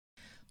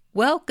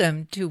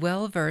Welcome to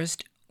Well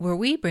Versed, where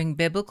we bring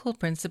biblical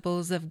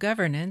principles of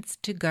governance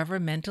to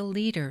governmental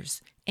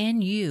leaders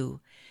and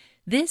you.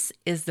 This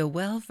is the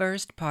Well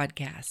Versed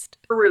podcast.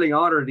 We're really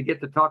honored to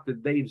get to talk to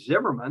Dave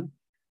Zimmerman,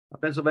 a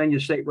Pennsylvania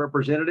state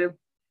representative.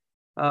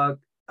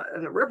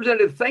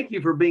 Representative, thank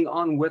you for being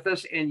on with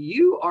us. And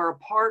you are a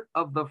part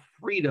of the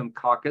Freedom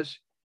Caucus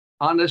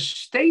on the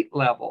state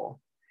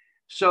level.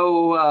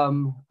 So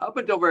up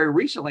until very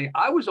recently,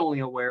 I was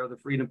only aware of the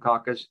Freedom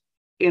Caucus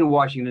in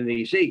Washington,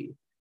 D.C.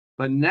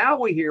 But now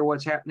we hear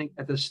what's happening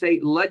at the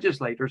state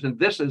legislatures, and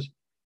this is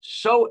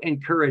so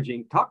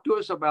encouraging. Talk to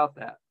us about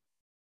that.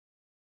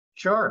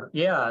 Sure.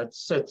 Yeah,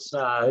 it's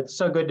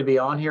so good to be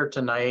on here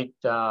tonight.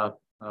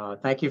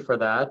 Thank you for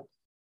that.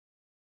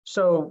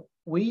 So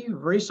we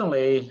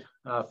recently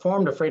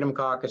formed a Freedom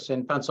Caucus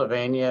in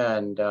Pennsylvania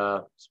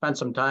and spent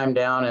some time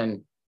down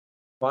in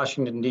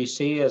Washington,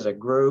 D.C. as a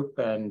group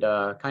and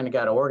kind of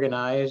got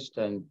organized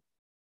and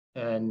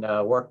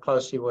worked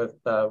closely with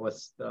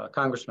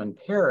Congressman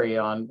Perry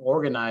on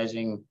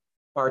organizing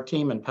our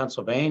team in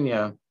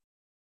Pennsylvania.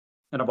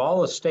 And of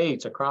all the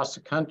states across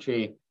the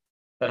country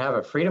that have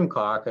a Freedom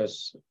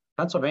Caucus,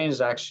 Pennsylvania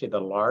is actually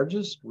the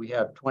largest. We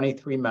have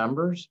 23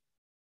 members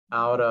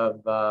out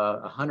of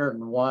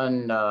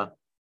 101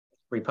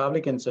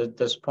 Republicans at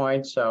this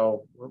point.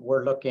 So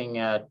we're looking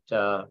at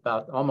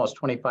about almost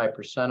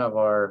 25% of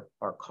our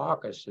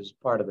caucus is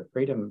part of the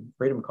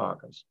Freedom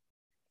Caucus.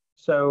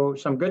 So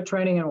some good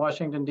training in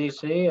Washington,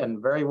 D.C.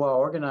 and very well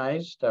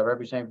organized.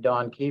 Representative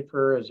Dawn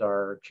Kiefer is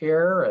our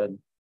chair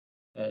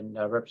and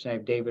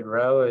Representative David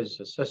Rowe is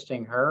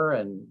assisting her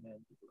and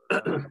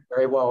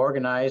very well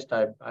organized.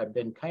 I've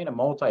been kind of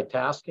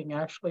multitasking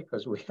actually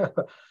because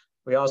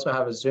we also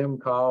have a Zoom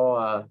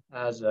call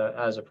as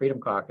a Freedom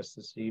Caucus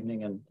this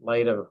evening in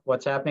light of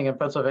what's happening in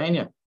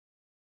Pennsylvania.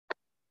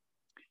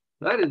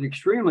 That is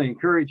extremely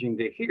encouraging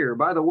to hear.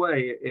 By the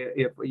way,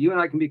 if you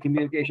and I can be in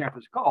communication after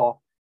this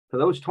call, for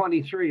those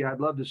 23,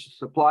 I'd love to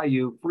supply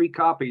you free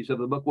copies of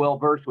the book Well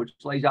Versed, which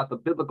lays out the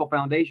biblical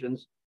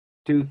foundations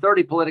to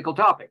 30 political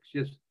topics.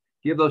 Just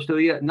give those to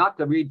you, not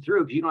to read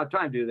through because you don't have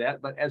time to do that,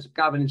 but as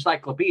kind of an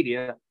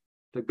encyclopedia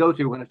to go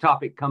to when a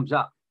topic comes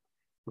up.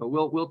 But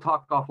we'll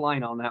talk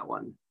offline on that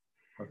one.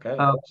 Okay.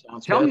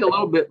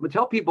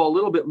 Tell people a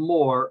little bit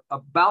more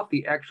about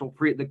the actual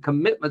the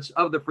commitments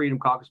of the Freedom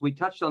Caucus. We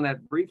touched on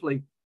that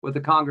briefly with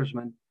the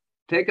congressman.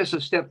 Take us a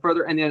step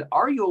further, and then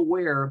are you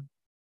aware?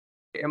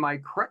 Am I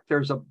correct?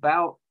 There's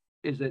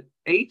is it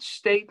 8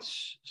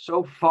 states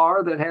so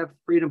far that have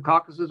Freedom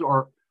Caucuses,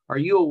 or are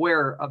you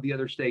aware of the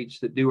other states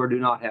that do or do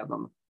not have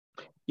them?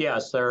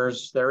 Yes, there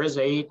is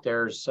 8.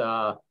 There's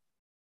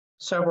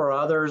several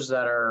others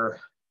that are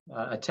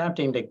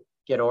attempting to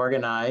get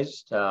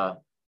organized,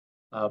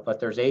 but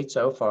there's 8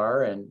 so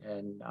far,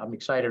 and I'm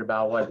excited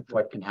about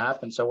what can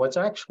happen. So it's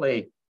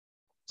actually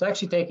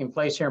taking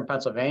place here in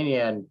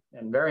Pennsylvania,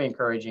 and very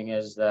encouraging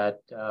is that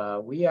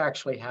we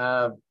actually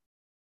have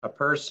a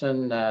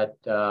person that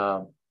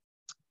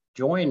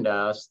joined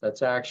us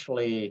that's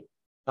actually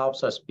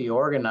helps us be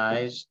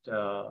organized,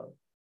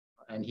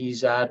 and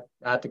he's at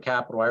the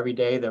Capitol every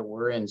day that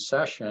we're in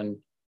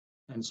session,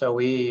 and so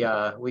we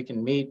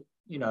can meet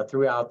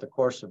throughout the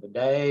course of the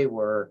day.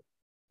 We're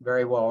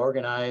very well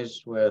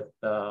organized with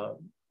a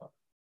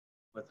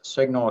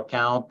Signal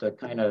account to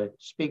kind of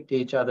speak to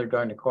each other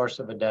during the course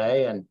of a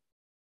day,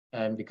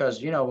 and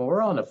because when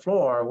we're on the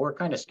floor, we're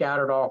kind of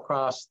scattered all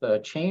across the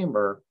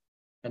chamber.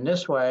 And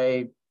this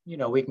way,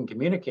 we can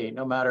communicate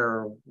no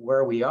matter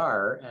where we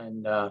are,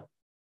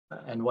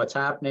 and what's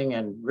happening.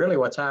 And really,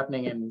 what's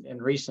happening in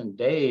recent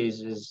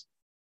days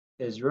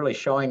is really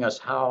showing us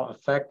how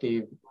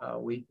effective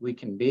we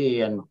can be.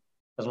 And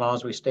as long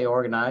as we stay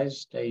organized,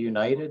 stay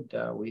united,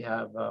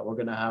 we're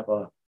going to have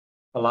a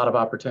lot of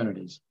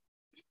opportunities.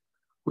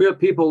 We have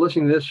people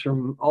listening to this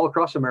from all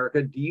across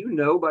America. Do you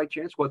know by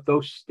chance what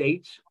those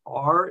states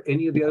are?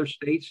 Any of the other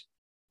states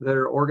that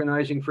are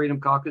organizing Freedom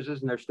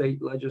Caucuses in their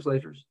state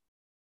legislatures?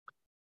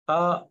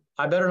 I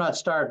better not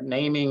start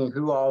naming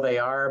who all they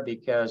are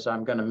because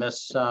I'm going to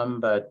miss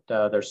some, but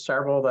there's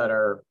several that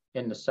are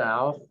in the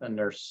South and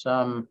there's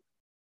some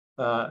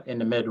in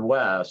the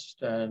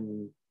Midwest.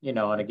 And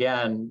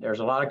again,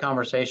 there's a lot of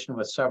conversation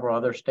with several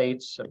other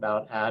states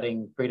about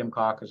adding Freedom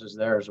Caucuses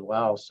there as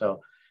well. So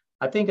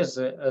I think as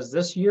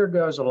this year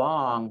goes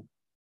along,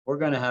 we're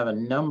going to have a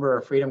number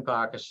of Freedom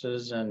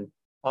Caucuses, and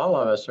all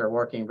of us are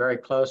working very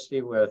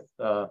closely with,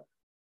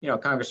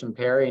 Congressman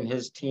Perry and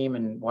his team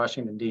in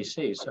Washington,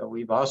 D.C. So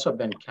we've also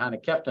been kind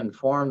of kept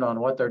informed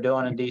on what they're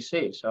doing in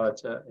D.C. So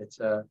it's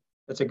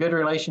a good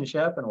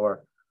relationship, and we're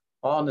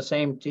all on the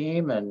same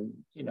team, and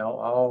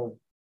all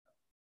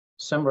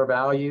similar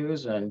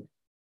values, and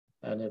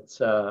it's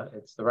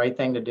the right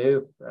thing to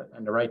do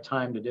and the right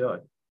time to do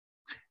it.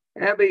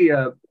 Abby,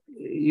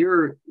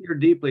 you're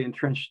deeply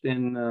entrenched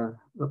in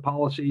the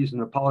policies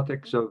and the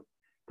politics of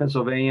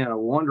Pennsylvania in a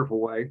wonderful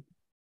way.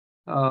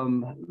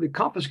 The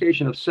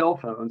confiscation of cell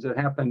phones that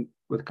happened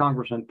with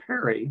Congressman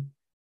Perry,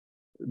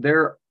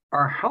 there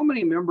are how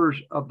many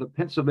members of the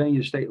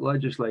Pennsylvania state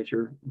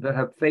legislature that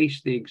have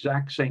faced the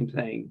exact same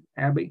thing?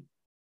 Abby?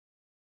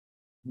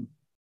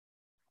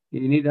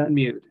 You need to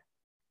unmute.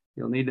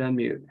 You'll need to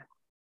unmute.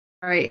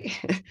 All right.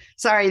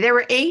 Sorry, there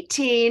were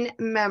 18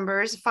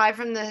 members, 5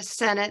 from the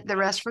Senate, the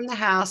rest from the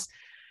House.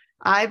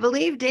 I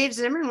believe Dave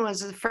Zimmerman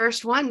was the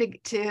first one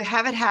to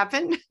have it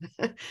happen.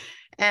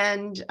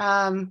 and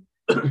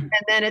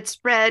then it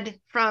spread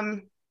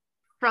from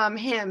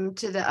him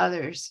to the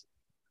others.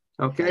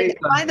 Okay.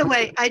 By the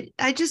way,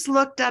 I just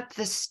looked up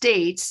the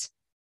states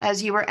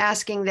as you were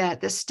asking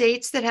that. The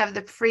states that have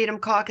the Freedom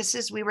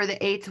Caucuses, we were the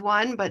 8th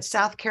one, but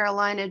South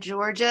Carolina,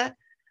 Georgia,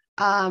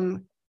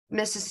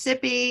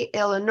 Mississippi,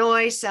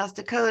 Illinois, South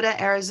Dakota,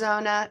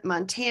 Arizona,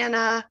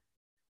 Montana,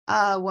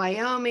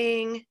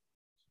 Wyoming.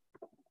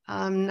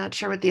 I'm not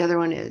sure what the other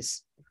one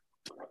is.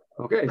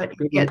 Okay, but,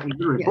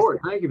 good report.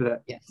 Yes. Thank you for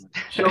that. Yes.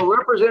 So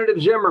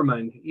Representative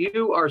Zimmerman,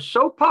 you are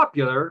so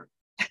popular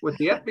with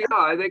the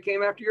FBI, they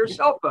came after your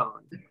cell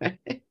phone.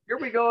 Here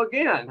we go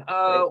again.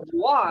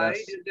 Why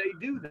did they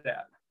do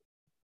that?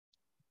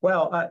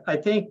 Well, I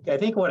think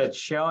what it's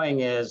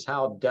showing is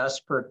how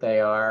desperate they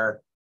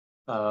are.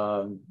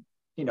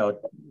 You know,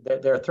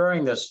 they're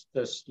throwing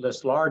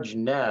this large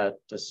net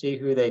to see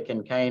who they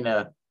can kind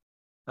of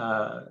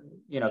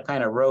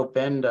rope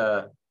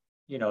into,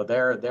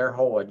 their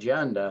whole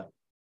agenda,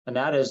 and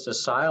that is to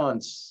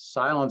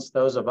silence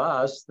those of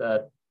us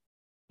that,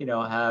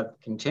 have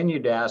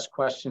continued to ask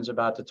questions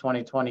about the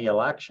 2020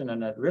 election,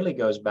 and it really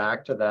goes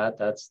back to that.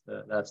 That's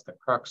the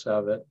crux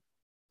of it.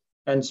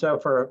 And so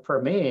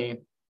for me,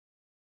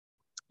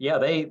 yeah,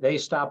 they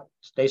stopped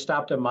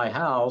at my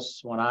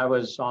house when I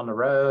was on the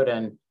road,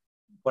 and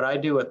what I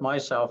do with my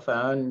cell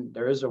phone,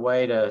 there is a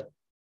way to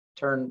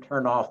turn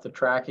off the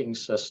tracking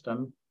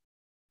system.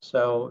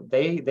 So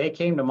they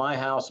came to my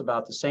house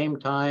about the same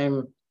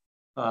time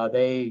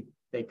they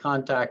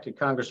contacted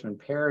Congressman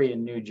Perry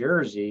in New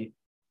Jersey.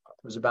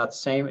 It was about the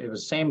same. It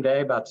was the same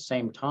day, about the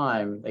same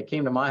time. They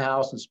came to my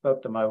house and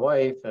spoke to my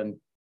wife, and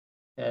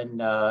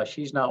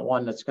she's not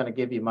one that's going to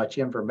give you much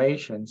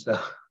information.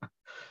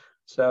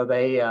 So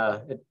they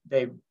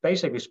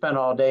basically spent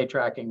all day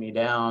tracking me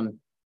down.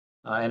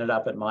 I ended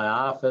up at my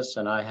office,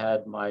 and I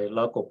had my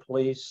local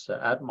police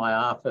at my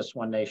office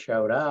when they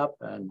showed up,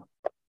 and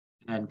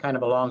kind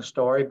of a long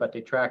story, but they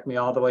tracked me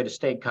all the way to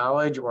State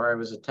College, where I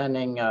was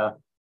attending a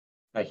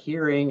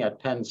hearing at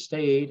Penn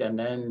State, and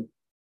then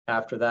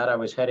after that, I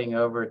was heading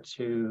over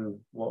to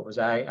what was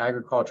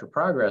Agriculture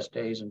Progress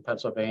Days in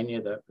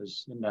Pennsylvania, that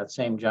was in that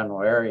same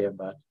general area.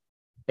 But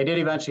they did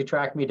eventually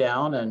track me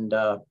down, and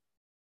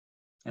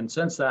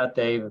since that,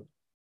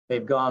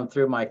 they've gone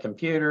through my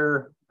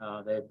computer,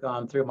 they've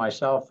gone through my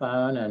cell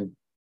phone,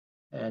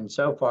 and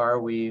so far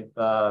we've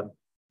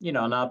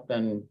not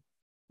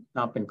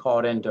been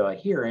called into a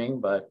hearing,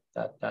 but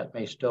that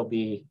may still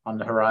be on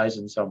the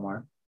horizon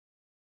somewhere.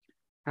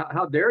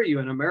 How dare you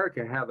in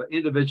America have an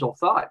individual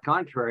thought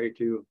contrary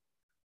to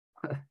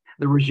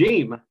the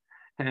regime,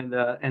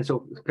 and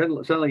so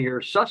suddenly you're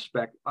a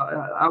suspect.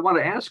 I want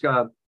to ask,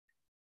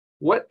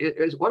 what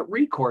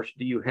recourse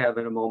do you have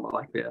in a moment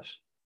like this?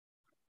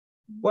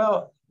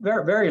 Well,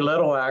 very, very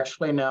little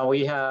actually. Now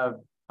we have,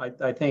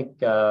 I think,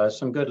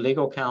 some good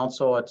legal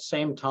counsel. At the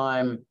same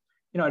time,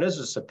 it is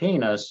a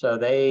subpoena, so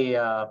they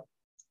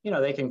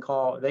could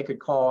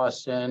call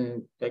us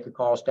in, they could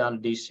call us down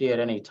to DC at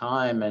any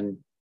time,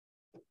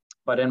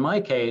 but in my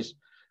case,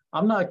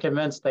 I'm not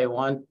convinced they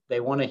want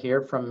to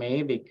hear from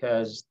me,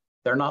 because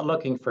they're not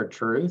looking for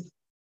truth,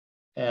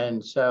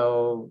 and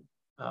so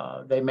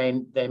they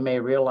may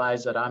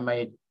realize that I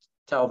may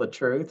tell the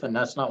truth, and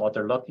that's not what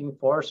they're looking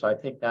for. So I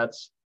think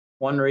that's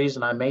one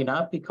reason I may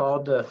not be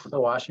called to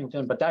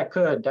Washington, but that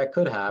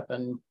could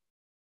happen.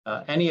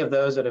 Any of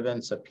those that have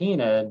been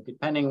subpoenaed,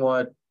 depending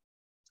what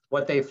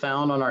they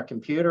found on our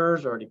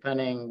computers, or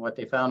depending what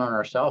they found on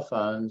our cell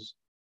phones,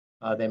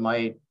 they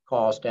might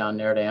call us down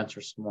there to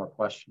answer some more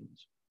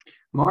questions.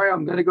 Mario,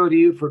 I'm going to go to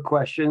you for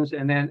questions,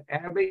 and then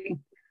Abby,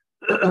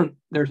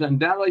 there's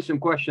undoubtedly some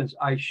questions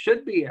I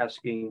should be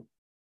asking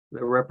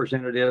the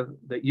representative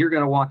that you're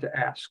going to want to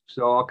ask.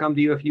 So I'll come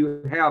to you if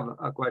you have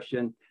a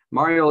question.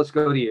 Mario, let's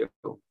go to you.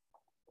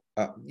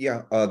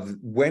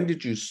 When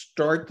did you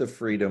start the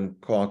Freedom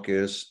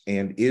Caucus,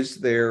 and is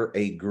there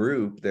a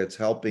group that's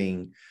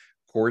helping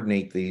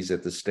coordinate these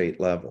at the state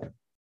level?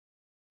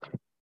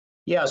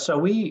 Yeah, so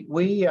we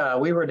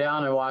were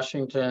down in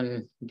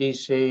Washington,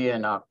 D.C.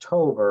 in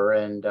October,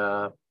 and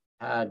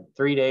had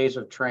 3 days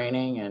of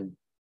training, and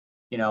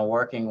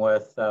working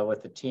with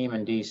the team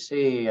in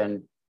D.C.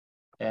 and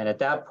at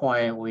that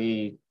point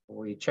we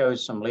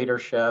chose some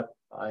leadership.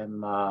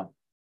 I'm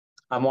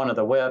one of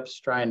the whips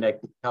trying to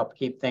help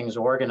keep things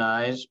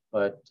organized,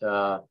 but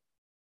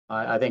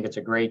I think it's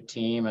a great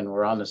team, and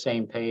we're on the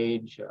same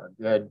page.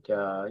 Good,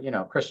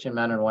 Christian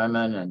men and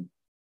women,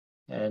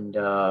 and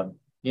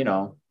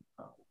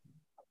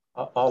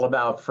all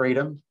about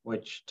freedom,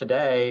 which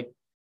today,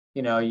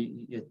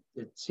 it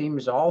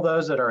seems all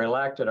those that are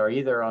elected are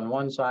either on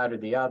one side or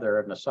the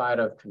other, on the side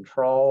of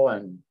control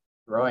and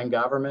growing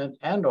government,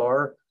 and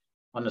or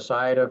on the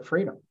side of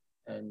freedom,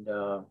 and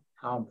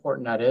how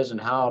important that is, and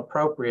how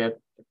appropriate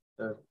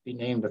to be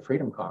named the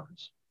Freedom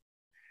Caucus.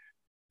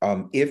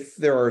 If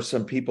there are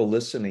some people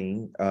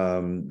listening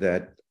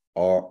that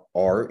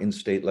are in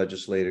state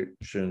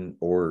legislation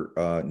or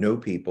know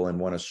people and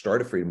want to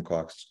start a Freedom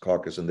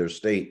Caucus in their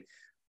state,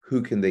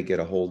 who can they get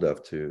a hold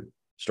of to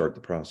start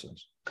the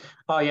process?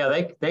 Oh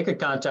yeah, they could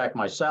contact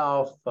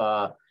myself.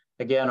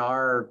 Again,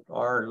 our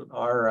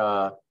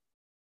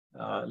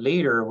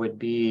leader would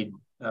be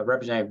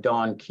Representative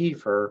Dawn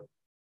Kiefer,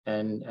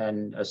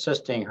 and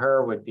assisting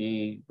her would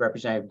be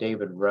Representative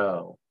David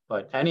Rowe.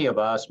 But any of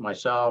us,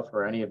 myself,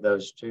 or any of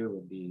those two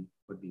would be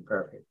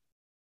perfect.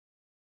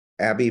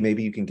 Abby,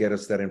 maybe you can get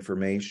us that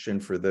information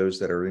for those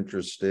that are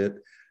interested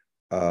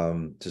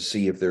to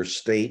see if their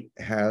state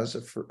has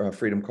a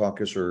Freedom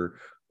Caucus, or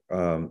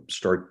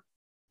start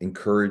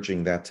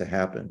encouraging that to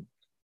happen.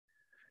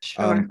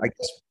 Sure. I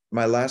guess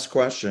my last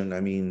question,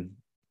 I mean,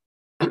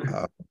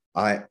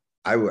 I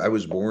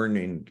was born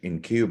in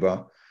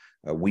Cuba.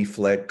 We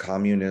fled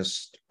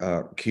communist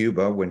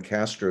Cuba when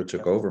Castro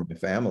took over my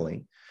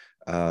family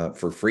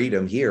for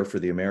freedom here, for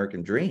the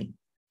American dream.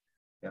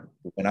 Yeah.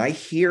 When I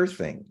hear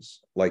things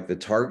like the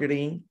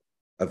targeting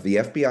of the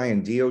FBI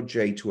and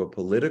DOJ to a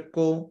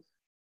political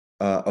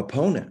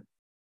opponent,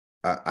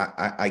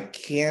 I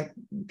can't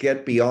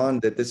get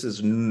beyond that this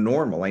is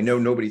normal. I know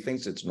nobody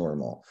thinks it's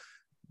normal,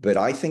 but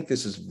I think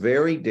this is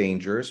very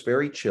dangerous,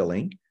 very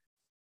chilling,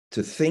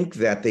 to think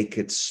that they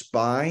could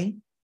spy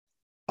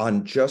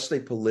on just a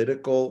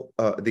political,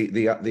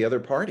 the other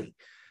party.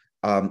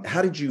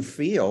 How did you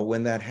feel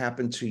when that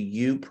happened to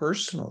you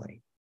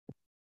personally?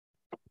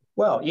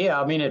 Well, yeah,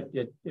 I mean,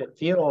 it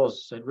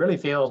really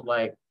feels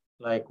like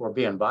we're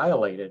being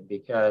violated,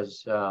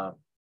 because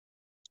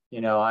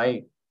you know,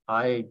 I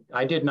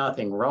did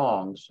nothing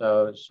wrong.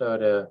 So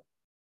to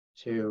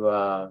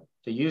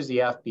use the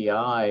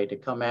FBI to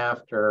come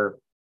after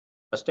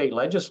a state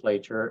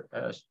legislator,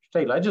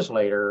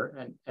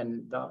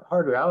 and the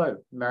hard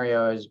reality,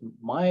 Mario, is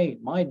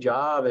my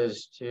job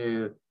is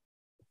to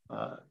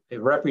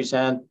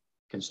represent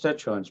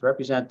constituents,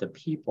 represent the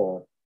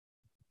people,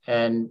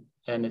 and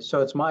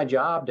so it's my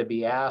job to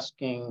be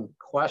asking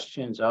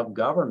questions of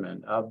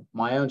government, of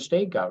my own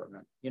state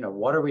government. You know,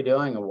 what are we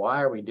doing and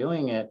why are we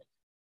doing it?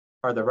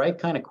 Are the right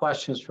kind of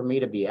questions for me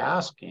to be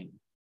asking?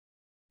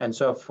 And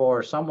so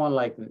for someone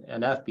like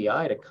an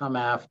FBI to come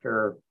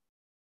after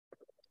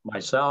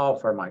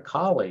myself or my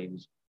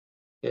colleagues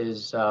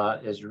is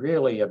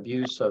really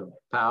abuse of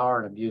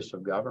power and abuse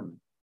of government.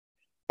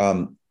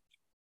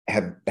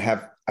 Have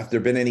there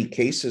been any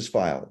cases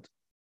filed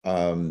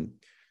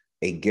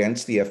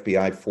against the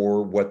FBI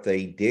for what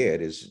they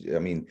did? I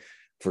mean,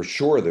 for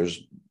sure,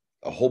 there's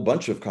a whole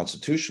bunch of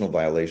constitutional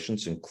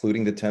violations,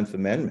 including the 10th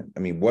Amendment. I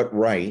mean, what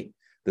right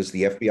does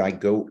the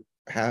FBI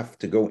have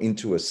to go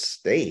into a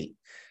state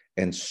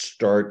and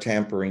start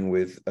tampering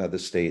with the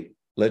state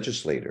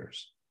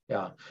legislators?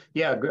 Yeah,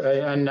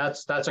 and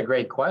that's a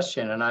great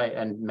question,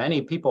 and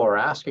many people are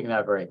asking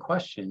that very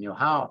question. You know,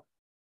 how,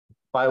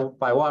 by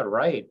what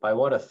right, by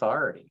what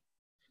authority?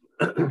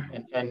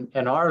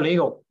 and our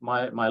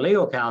my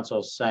legal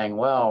counsel is saying,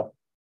 well,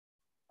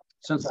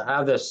 since I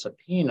have this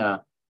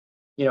subpoena,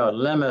 you know, it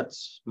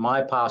limits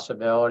my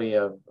possibility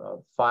of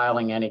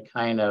filing any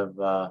kind of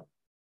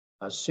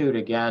a suit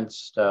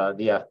against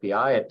the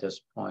FBI at this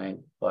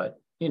point. But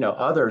you know,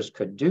 others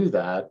could do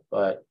that,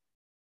 but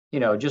you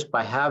know, just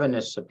by having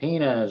this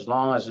subpoena, as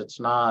long as it's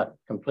not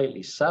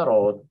completely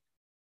settled,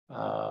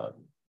 it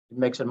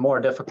makes it more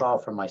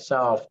difficult for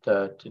myself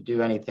to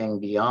do anything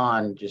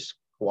beyond just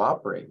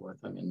cooperate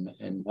with them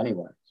in many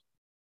ways.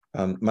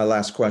 My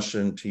last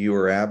question to you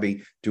or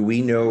Abby, do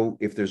we know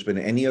if there's been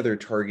any other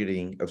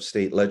targeting of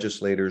state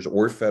legislators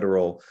or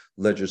federal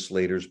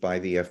legislators by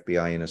the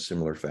FBI in a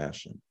similar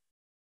fashion,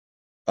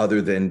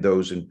 other than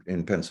those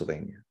in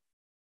Pennsylvania?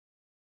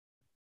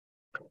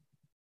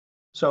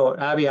 So,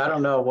 Abby, I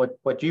don't know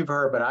what you've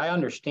heard, but I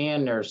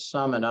understand there's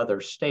some in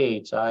other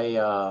states.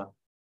 My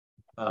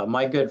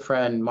good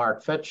friend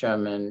Mark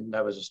Fitcham, and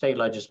that was a state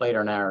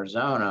legislator in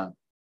Arizona,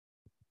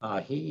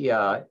 he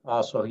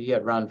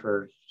had run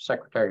for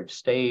Secretary of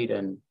State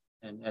and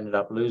ended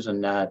up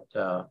losing that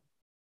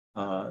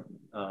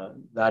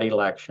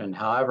election.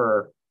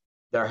 However,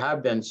 there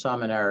have been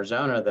some in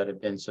Arizona that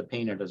have been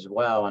subpoenaed as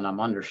well, and I'm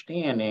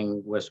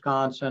understanding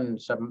Wisconsin,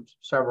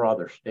 several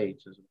other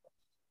states as well.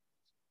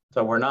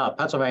 So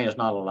Pennsylvania's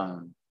not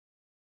alone.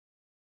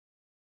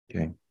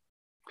 Okay.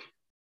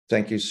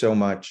 Thank you so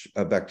much.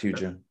 Back to you,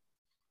 Jim.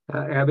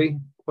 Abby,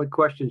 what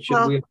questions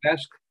should we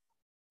ask?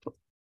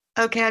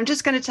 Okay, I'm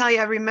just going to tell you,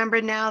 I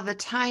remember now the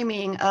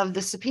timing of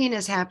the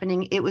subpoenas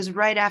happening. It was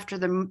right after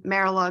the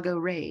Mar-a-Lago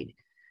raid.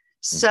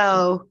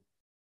 So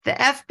the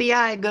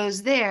FBI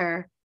goes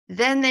there,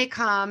 then they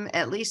come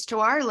at least to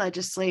our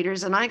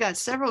legislators. And I got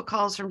several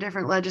calls from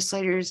different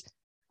legislators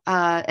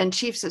and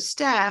chiefs of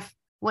staff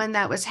when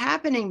that was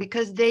happening,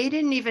 because they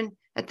didn't even,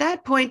 at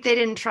that point, they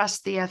didn't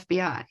trust the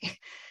FBI.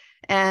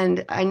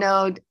 And I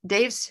know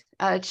Dave's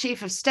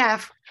chief of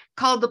staff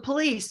called the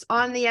police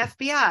on the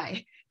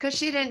FBI because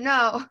she didn't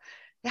know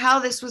how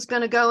this was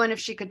going to go and if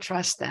she could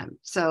trust them.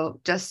 So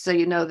just so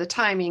you know the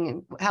timing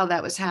and how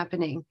that was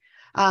happening.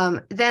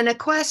 Then a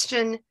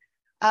question,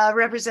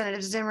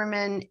 Representative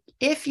Zimmerman,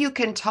 if you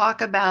can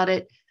talk about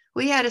it,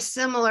 we had a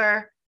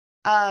similar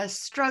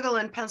struggle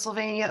in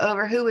Pennsylvania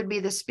over who would be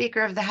the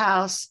Speaker of the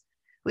House.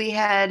 We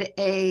had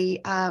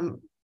a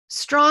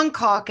strong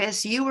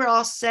caucus. You were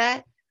all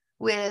set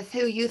with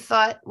who you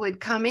thought would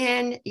come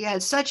in. You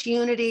had such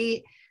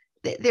unity.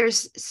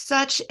 There's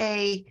such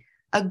a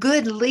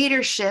good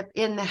leadership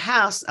in the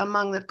House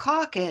among the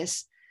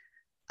caucus.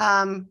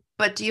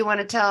 But do you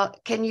want to tell,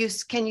 can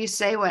you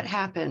say what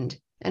happened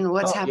and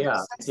what's happened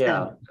since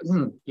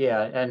then?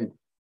 Yeah.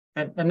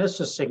 And this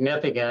is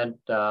significant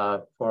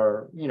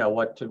for,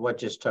 what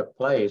just took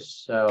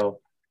place. So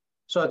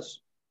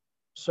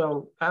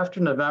after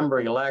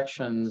November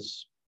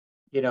elections,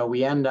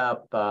 we end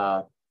up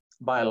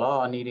by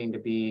law needing to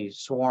be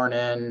sworn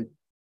in.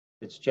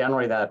 It's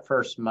generally that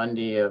first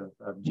Monday of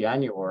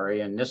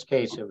January. In this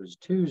case, it was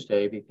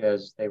Tuesday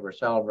because they were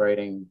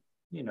celebrating,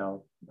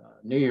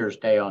 New Year's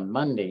Day on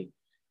Monday.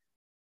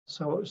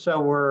 So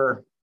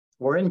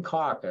we're in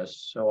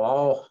caucus. So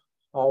all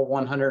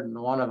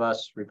 101 of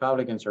us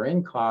Republicans are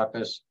in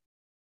caucus,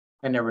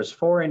 and there was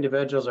 4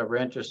 individuals that were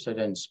interested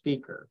in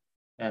Speaker.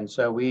 And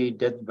so we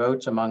did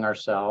votes among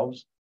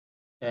ourselves,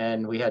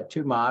 and we had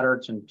 2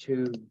 moderates and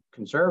 2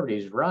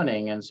 conservatives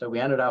running. And so we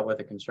ended up with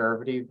a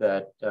conservative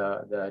that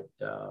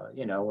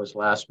was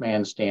last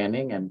man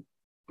standing.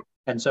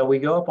 And so we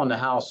go up on the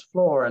House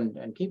floor,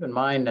 and keep in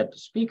mind that the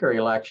Speaker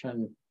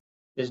election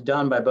is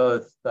done by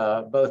both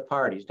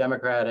parties,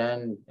 Democrat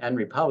and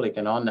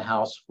Republican, on the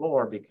House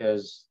floor,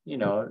 because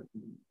the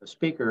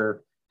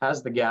Speaker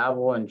has the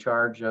gavel in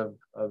charge of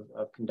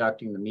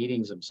conducting the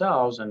meetings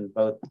themselves, and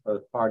both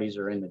parties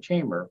are in the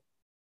chamber.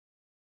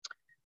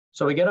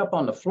 So we get up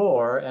on the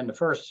floor, and the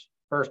first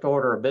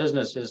order of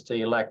business is to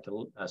elect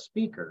a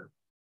Speaker.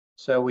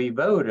 So we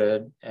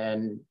voted,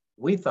 and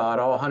we thought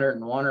all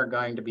 101 are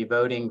going to be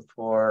voting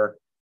for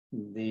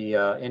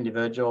the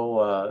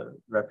individual,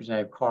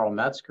 Representative Carl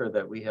Metzger,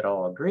 that we had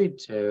all agreed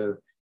to.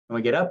 And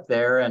we get up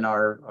there, and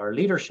our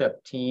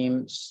leadership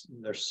team,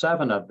 there's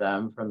 7 of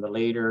them, from the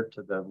leader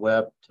to the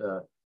whip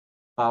to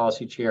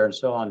policy chair and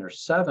so on.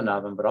 There's 7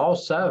 of them, but all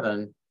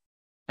 7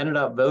 ended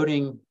up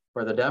voting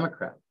for the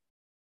Democrat.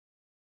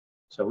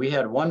 So we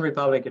had 1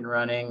 Republican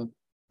running,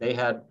 they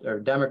had a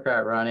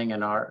Democrat running,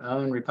 and our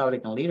own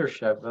Republican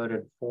leadership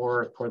voted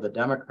for the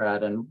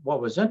Democrat. And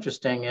what was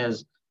interesting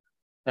is,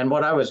 and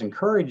what I was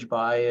encouraged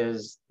by,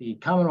 is the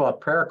Commonwealth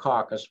Prayer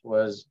Caucus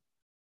was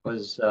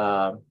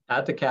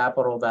at the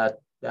Capitol that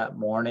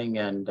morning,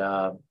 and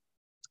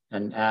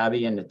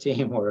Abby and the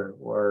team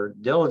were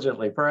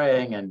diligently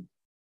praying,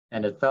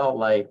 and it felt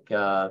like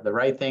the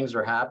right things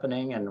were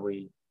happening, and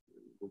we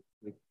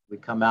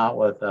come out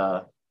with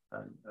an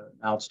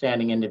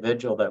outstanding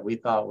individual that we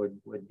thought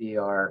would be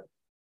our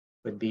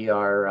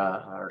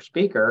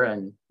Speaker,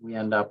 and we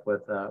end up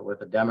with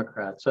a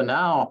Democrat. So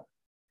now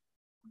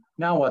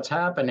what's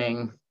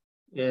happening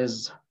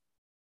is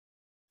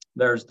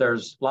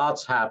there's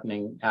lots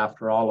happening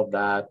after all of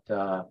that.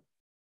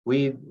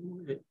 We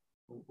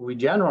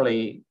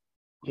generally,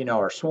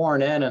 are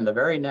sworn in, and the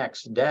very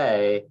next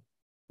day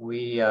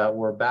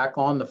we're back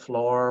on the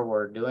floor.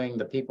 We're doing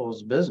the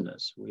people's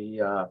business.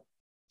 We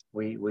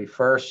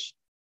first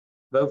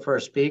vote for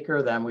a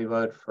Speaker, then we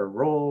vote for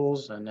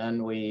rules, and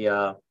then we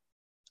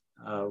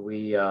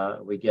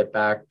get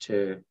back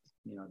to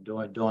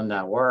doing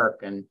that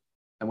work, and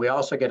we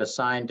also get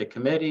assigned to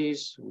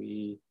committees.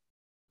 We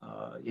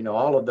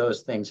all of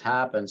those things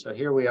happen. So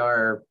here we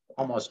are,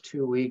 almost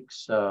 2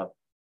 weeks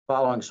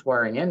following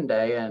swearing in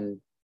day, and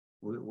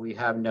we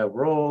have no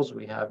rules,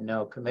 we have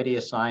no committee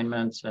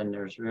assignments, and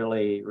there's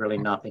really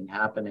nothing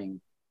happening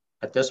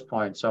at this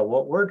point. So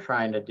what we're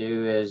trying to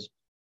do is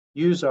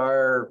use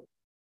our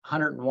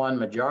 101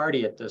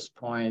 majority at this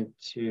point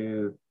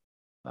to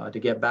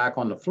get back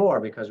on the floor,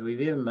 because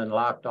we've even been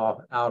locked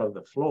out of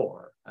the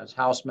floor as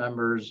House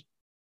members.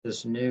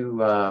 This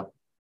new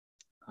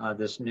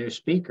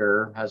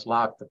Speaker has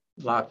locked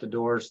the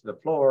doors to the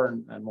floor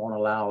and won't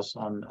allow us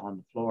on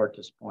the floor at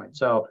this point.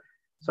 So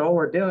what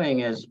we're doing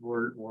is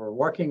we're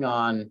working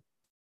on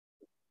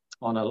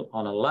a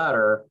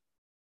letter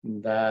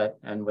that,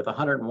 and with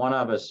 101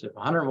 of us, if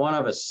 101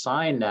 of us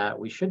sign that,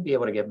 we should be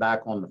able to get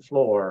back on the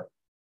floor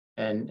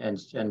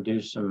and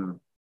do some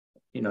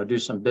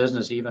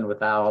business even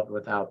without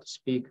the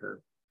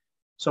Speaker.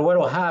 So what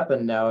will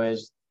happen though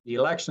is the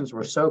elections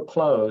were so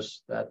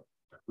close that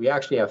we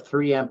actually have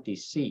 3 empty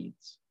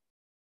seats.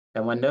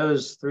 And when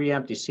those 3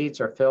 empty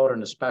seats are filled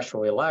in a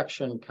special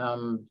election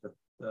come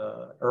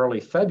early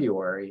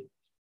February,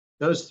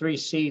 those 3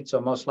 seats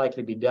will most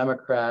likely be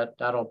Democrat.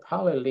 That'll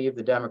probably leave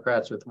the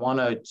Democrats with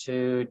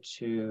 102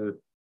 to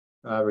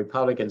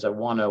Republicans at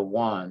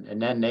 101. And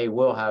then they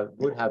would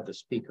have the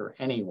Speaker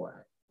anyway.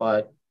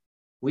 But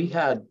we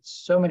had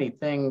so many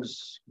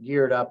things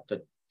geared up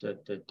to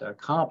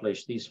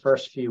accomplish these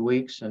first few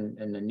weeks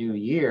in the new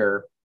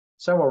year.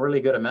 Several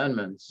really good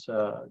amendments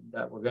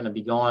that we're going to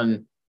be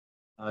going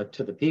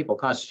to the people,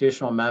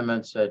 constitutional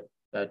amendments that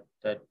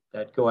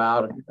go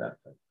out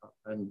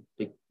and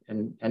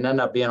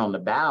end up being on the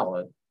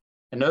ballot.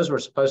 And those were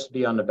supposed to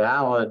be on the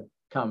ballot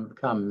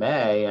come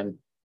May. And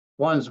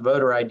one's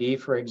voter ID,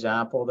 for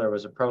example. There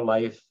was a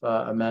pro-life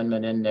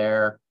amendment in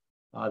there.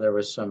 There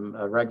was some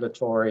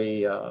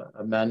regulatory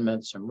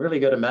amendments, some really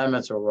good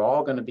amendments that were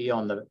all going to be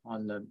on the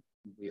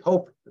we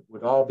hope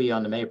would all be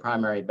on the May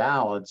primary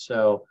ballot.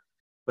 So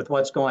with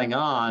what's going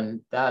on,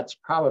 that's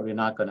probably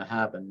not going to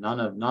happen. None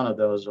of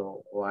those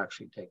will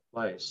actually take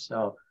place.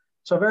 So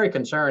very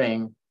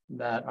concerning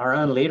that our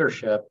own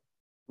leadership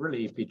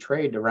really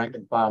betrayed the rank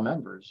and file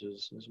members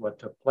is what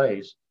took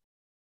place.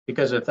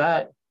 Because if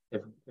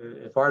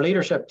our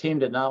leadership team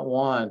did not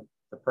want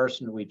the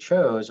person we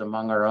chose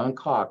among our own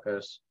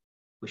caucus,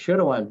 we should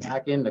have went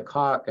back into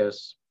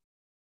caucus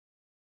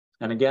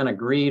and again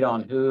agreed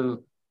on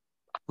who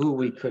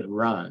we could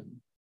run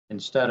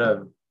instead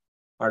of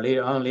our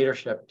own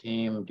leadership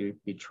team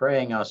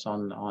betraying us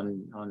on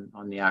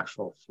the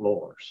actual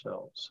floor.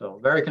 So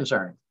very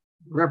concerning.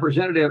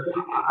 Representative,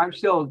 I'm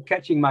still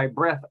catching my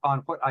breath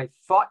on what I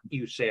thought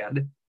you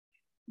said,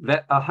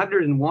 that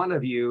 101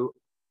 of you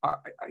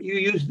you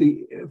used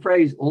the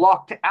phrase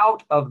locked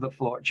out of the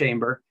floor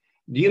chamber.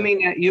 Do you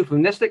mean that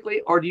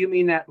euphemistically, or do you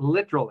mean that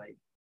literally?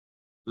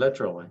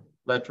 Literally.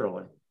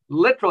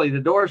 Literally, the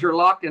doors are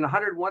locked and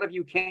 101 of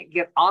you can't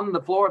get on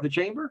the floor of the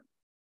chamber?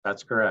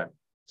 That's correct.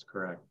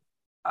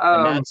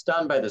 And that's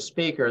done by the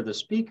speaker. The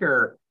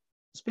speaker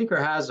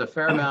has a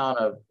fair amount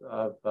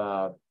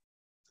of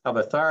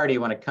authority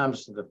when it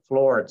comes to the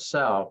floor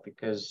itself,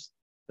 because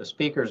the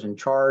speaker's in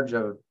charge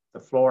of the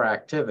floor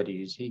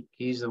activities.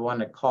 He's the one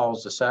that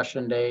calls the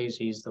session days.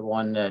 He's the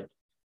one that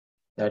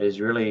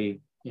is really,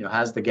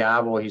 has the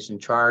gavel. He's in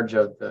charge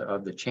of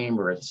the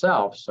chamber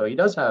itself. So he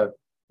does have,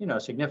 a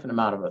significant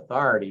amount of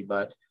authority,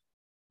 but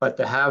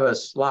to have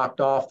us locked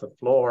off the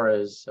floor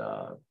is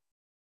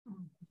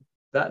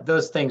that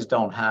those things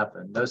don't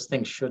happen. Those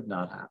things should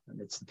not happen.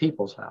 It's the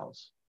people's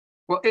house.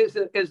 Well,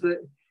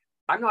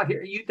 I'm not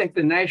here. You think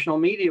the national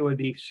media would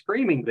be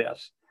screaming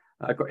this?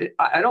 I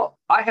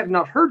have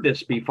not heard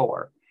this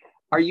before.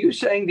 Are you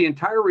saying the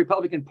entire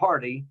Republican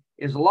Party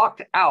is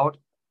locked out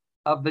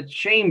of the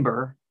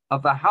chamber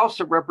of the House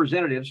of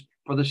Representatives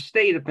for the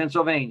state of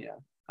Pennsylvania?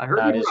 I heard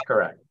that is right.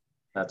 Correct.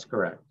 That's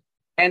correct.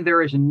 And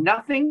there is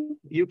nothing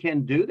you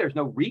can do. There's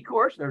no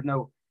recourse. There's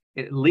no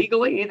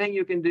legally anything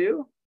you can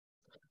do.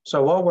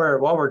 So what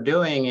we're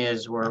doing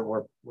is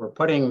we're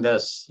putting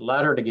this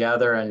letter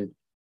together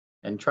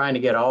and trying to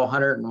get all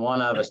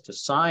 101 of us to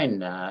sign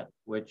that,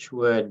 which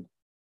would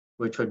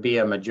be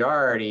a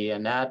majority,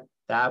 and that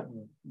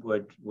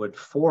would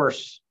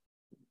force,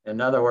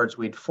 in other words,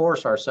 we'd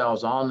force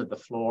ourselves onto the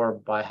floor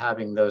by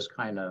having that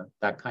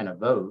kind of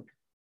vote.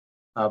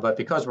 But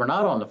because we're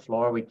not on the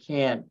floor, we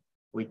can't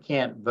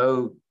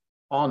vote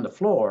on the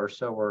floor.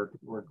 So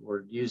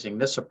we're using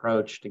this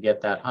approach to get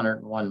that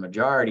 101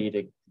 majority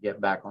to get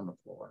back on the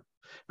floor.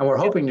 And we're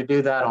hoping to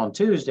do that on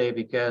Tuesday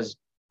because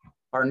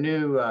our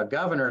new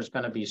governor is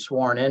going to be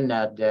sworn in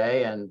that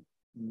day, and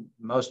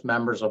most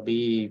members will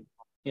be,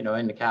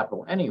 in the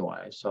Capitol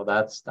anyway. So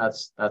that's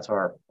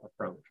our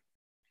approach.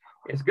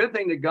 It's a good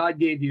thing that God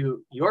gave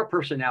you your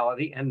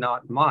personality and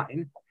not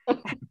mine.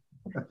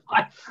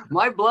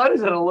 My blood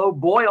is at a low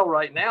boil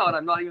right now, and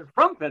I'm not even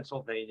from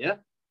Pennsylvania.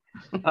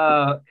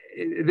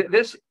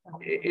 This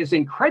is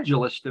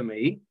incredulous to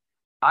me.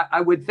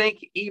 I would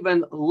think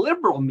even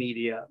liberal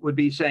media would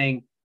be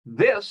saying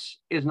this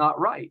is not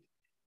right.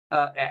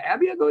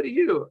 Abby, I'll go to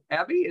you.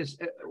 Abby,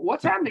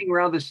 what's happening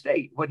around the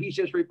state? What he's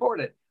just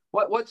reported.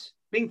 What's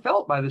being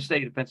felt by the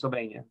state of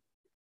Pennsylvania?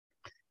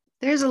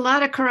 There's a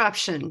lot of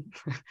corruption.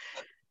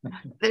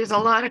 There's a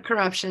lot of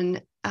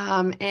corruption,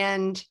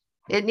 and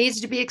it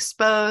needs to be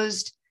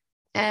exposed.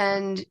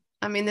 And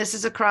I mean, this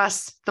is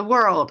across the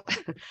world.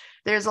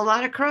 There's a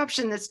lot of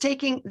corruption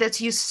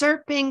that's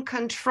usurping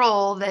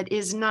control that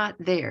is not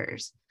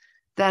theirs.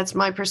 That's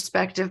my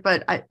perspective,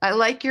 but I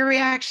like your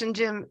reaction,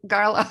 Jim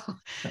Garlow.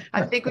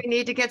 I think we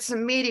need to get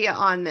some media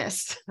on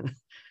this.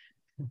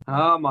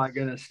 Oh my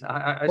goodness!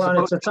 I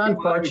suppose it's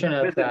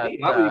unfortunate that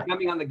I would be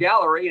coming on the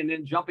gallery and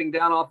then jumping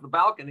down off the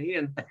balcony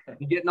and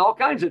getting all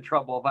kinds of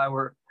trouble if I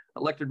were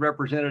elected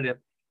representative.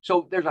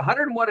 So there's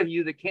 101 of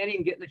you that can't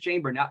even get in the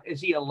chamber. Now,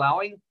 is he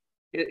allowing?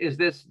 Is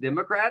this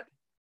Democrat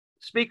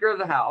Speaker of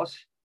the House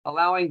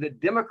allowing the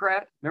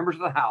Democrat members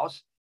of the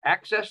House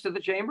access to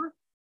the chamber?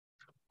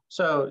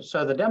 So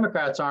the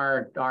Democrats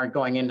aren't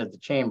going into the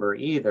chamber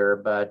either,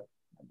 but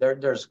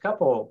there's a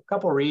couple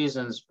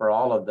reasons for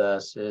all of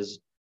this. Is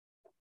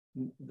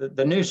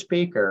the new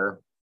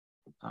speaker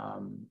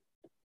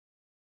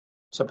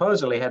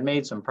supposedly had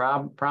made some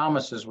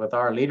promises with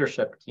our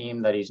leadership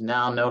team that he's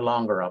now no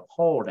longer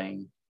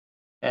upholding.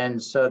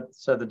 And so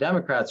the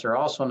Democrats are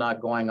also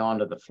not going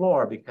onto the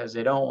floor because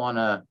they don't want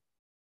to,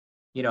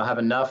 have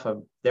enough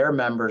of their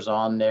members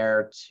on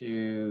there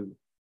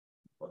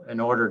in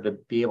order to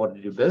be able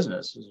to do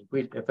business.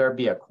 If there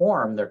be a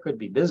quorum, there could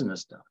be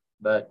business done.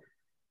 But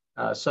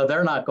so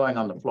they're not going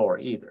on the floor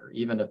either,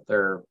 even if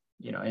they're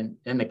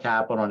in the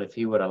Capitol, and if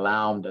he would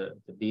allow them to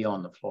be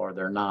on the floor.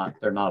 They're not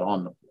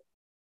on the floor.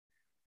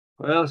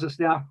 Well, it's just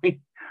now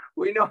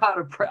we know how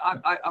to pray.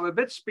 I'm a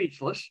bit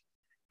speechless,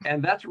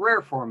 and that's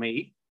rare for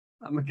me.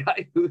 I'm a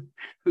guy who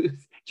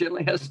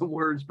generally has some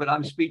words, but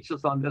I'm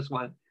speechless on this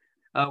one.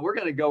 We're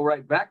going to go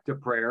right back to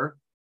prayer,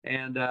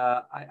 and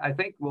I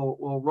think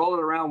we'll roll it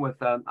around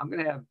with. I'm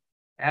going to have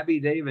Abby,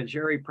 Dave, and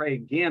Jerry pray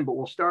again, but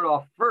we'll start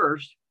off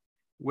first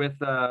with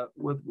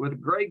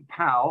Greg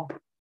Powell.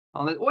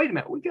 Wait a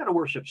minute, we got a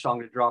worship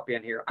song to drop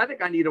in here. I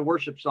think I need a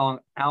worship song,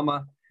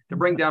 Alma, to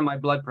bring down my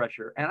blood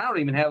pressure, and I don't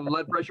even have a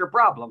blood pressure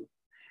problem.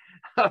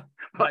 But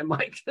I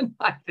might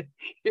tonight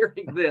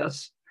hearing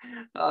this.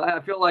 I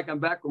feel like I'm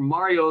back where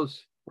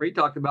Mario's, where he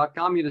talked about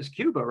communist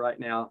Cuba right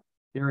now,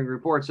 hearing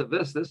reports of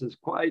this. This is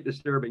quite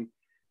disturbing.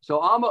 So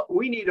Alma,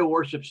 we need a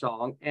worship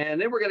song, and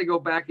then we're going to go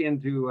back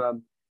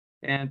into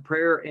and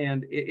prayer.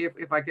 And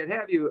if I could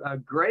have you,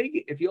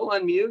 Greg, if you'll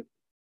unmute.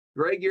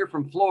 Greg, you're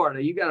from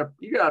Florida. You gotta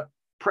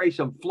pray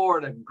some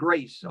Florida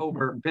grace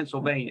over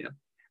Pennsylvania.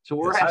 So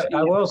we're asking.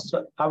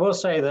 I will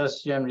say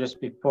this, Jim, just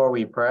before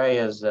we pray,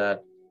 is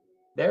that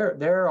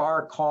there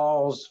are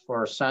calls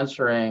for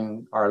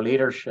censoring our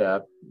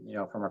leadership,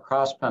 from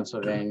across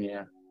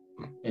Pennsylvania,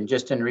 and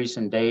just in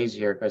recent days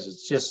here, because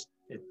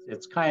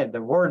it's kind of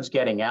the word's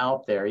getting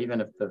out there,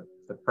 even if the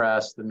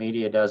press, the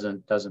media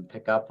doesn't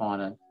pick up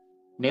on it.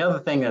 And the other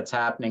thing that's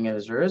happening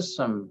is there is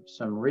some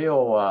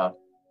real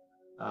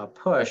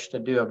push to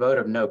do a vote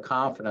of no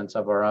confidence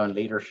of our own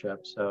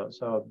leadership. So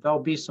there'll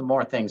be some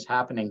more things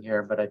happening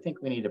here, but I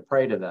think we need to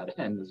pray to that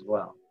end as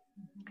well.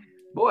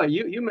 Boy,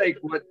 you make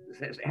what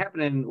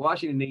happened in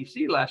Washington,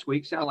 D.C. last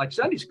week sound like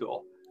Sunday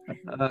school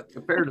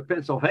compared to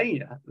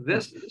Pennsylvania.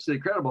 This is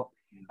incredible.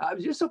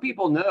 Just so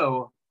people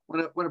know,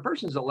 when a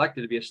person's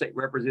elected to be a state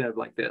representative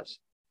like this,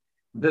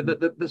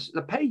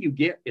 the pay you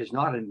get is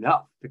not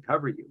enough to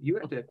cover you. You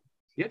have to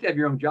have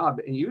your own job,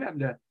 and you have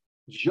to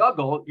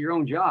juggle your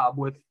own job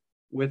with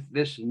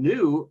this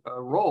new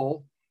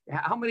role.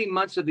 How many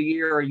months of the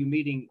year are you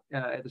meeting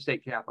at the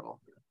state capitol?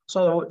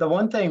 So the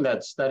one thing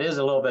that is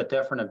a little bit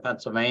different in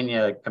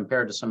Pennsylvania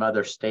compared to some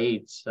other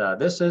states,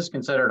 this is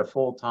considered a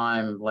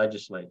full-time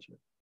legislature.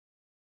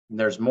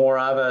 There's more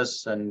of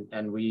us, and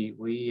we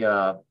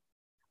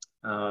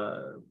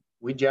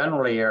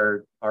generally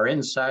are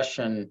in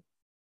session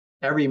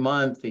every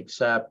month,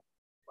 except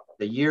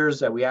the years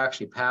that we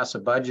actually pass a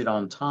budget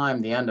on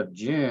time, the end of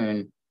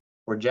June.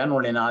 We're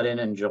generally not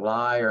in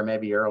July or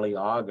maybe early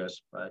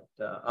August, but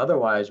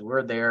otherwise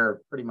we're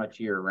there pretty much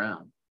year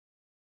round.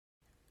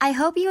 I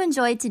hope you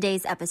enjoyed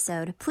today's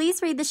episode.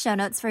 Please read the show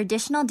notes for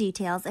additional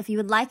details if you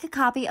would like a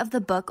copy of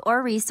the book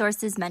or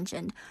resources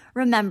mentioned.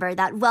 Remember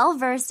that Well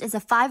Versed is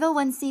a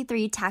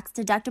 501c3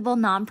 tax-deductible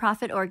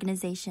nonprofit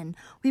organization.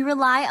 We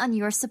rely on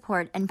your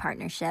support and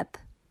partnership.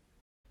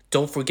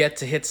 Don't forget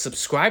to hit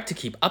subscribe to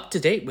keep up to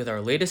date with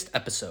our latest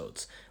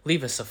episodes.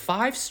 Leave us a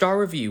 5-star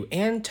review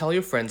and tell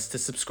your friends to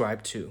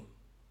subscribe too.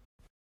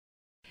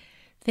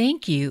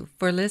 Thank you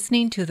for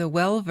listening to the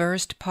Well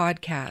Versed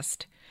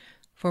podcast.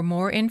 For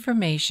more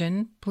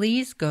information,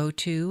 please go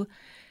to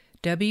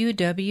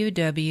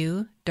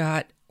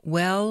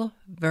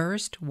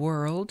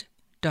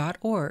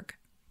www.wellversedworld.org.